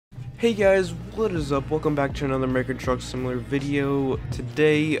Hey guys, what is up? Welcome back to another American Truck Simulator video.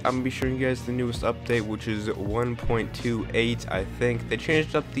 Today I'm gonna be showing you guys the newest update, which is 1.28. I think they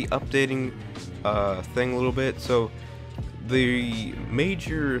changed up the updating thing a little bit. So the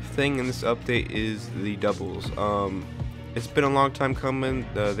major thing in this update is the doubles. It's been a long time coming.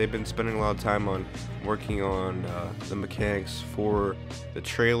 They've been spending a lot of time on working on the mechanics for the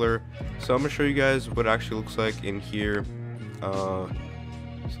trailer. So I'm gonna show you guys what it actually looks like in here.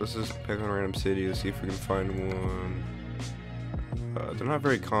 So let's just pick on a random city to see if we can find one. They're not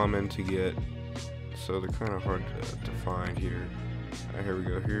very common to get, so they're kind of hard to find here. Alright, here we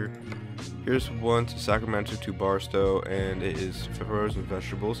go. Here's one to Sacramento to Barstow, and it is frozen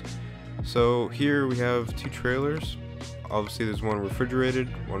vegetables. So here we have two trailers. Obviously, there's one refrigerated,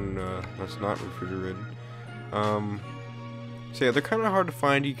 one that's not refrigerated. So yeah, they're kind of hard to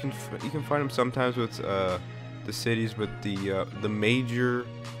find. You can find them sometimes with the cities with the major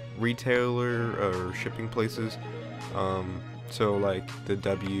retailer or shipping places, so like the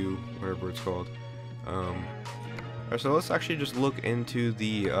W, whatever it's called. Alright, so let's actually just look into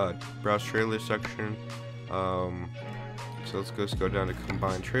the browse trailer section. So let's just go down to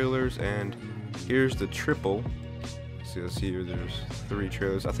combine trailers, and here's the triple. So let's see here, there's 3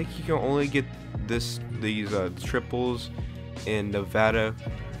 trailers. I think you can only get these triples in Nevada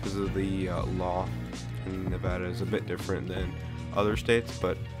because of the law in Nevada is a bit different than other states.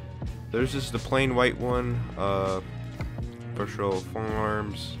 But there's just the plain white one, Bushel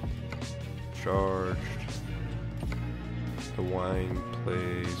Farms, Charged, the wine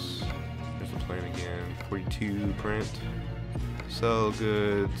place, there's the plain again, 42 print, Sell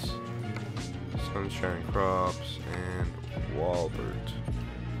Goods, Sunshine Crops, and Walbert.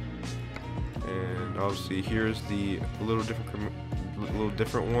 And obviously here's the little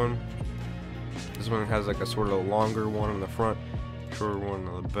different one. This one has like a sort of longer one on the front, shorter one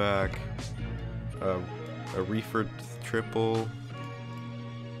on the back, a reefer triple,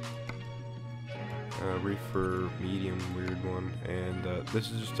 a reefer medium weird one, and this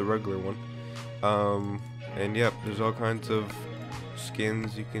is just a regular one. And yep, there's all kinds of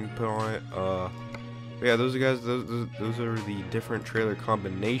skins you can put on it. Yeah, those are the different trailer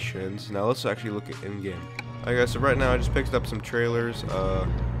combinations. Now let's actually look at in-game. Alright guys, so right now I just picked up some trailers.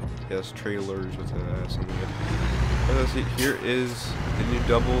 Yes, trailers with something good. Let's see, here is the new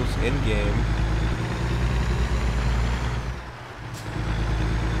doubles in game.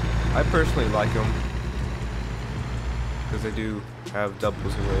 I personally like them because they do have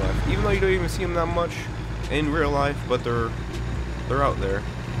doubles in real life, even though you don't even see them that much in real life. But they're out there,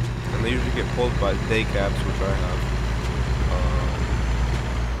 and they usually get pulled by day caps, which I have.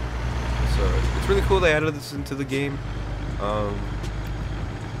 So it's really cool they added this into the game.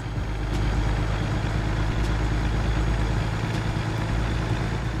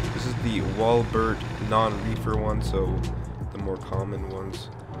 The Walbert non-reefer one, so the more common ones.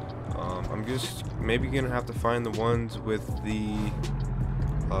 I'm just maybe gonna have to find the ones with the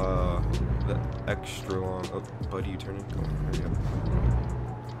extra long. Oh, buddy, you turning? Come on, hurry up.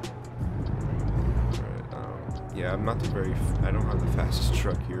 Alright, yeah, I'm not I don't have the fastest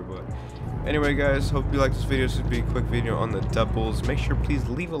truck here, but anyway, guys, hope you like this video. This would be a quick video on the doubles. Make sure please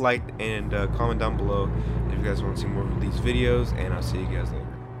leave a like and comment down below if you guys want to see more of these videos, and I'll see you guys later.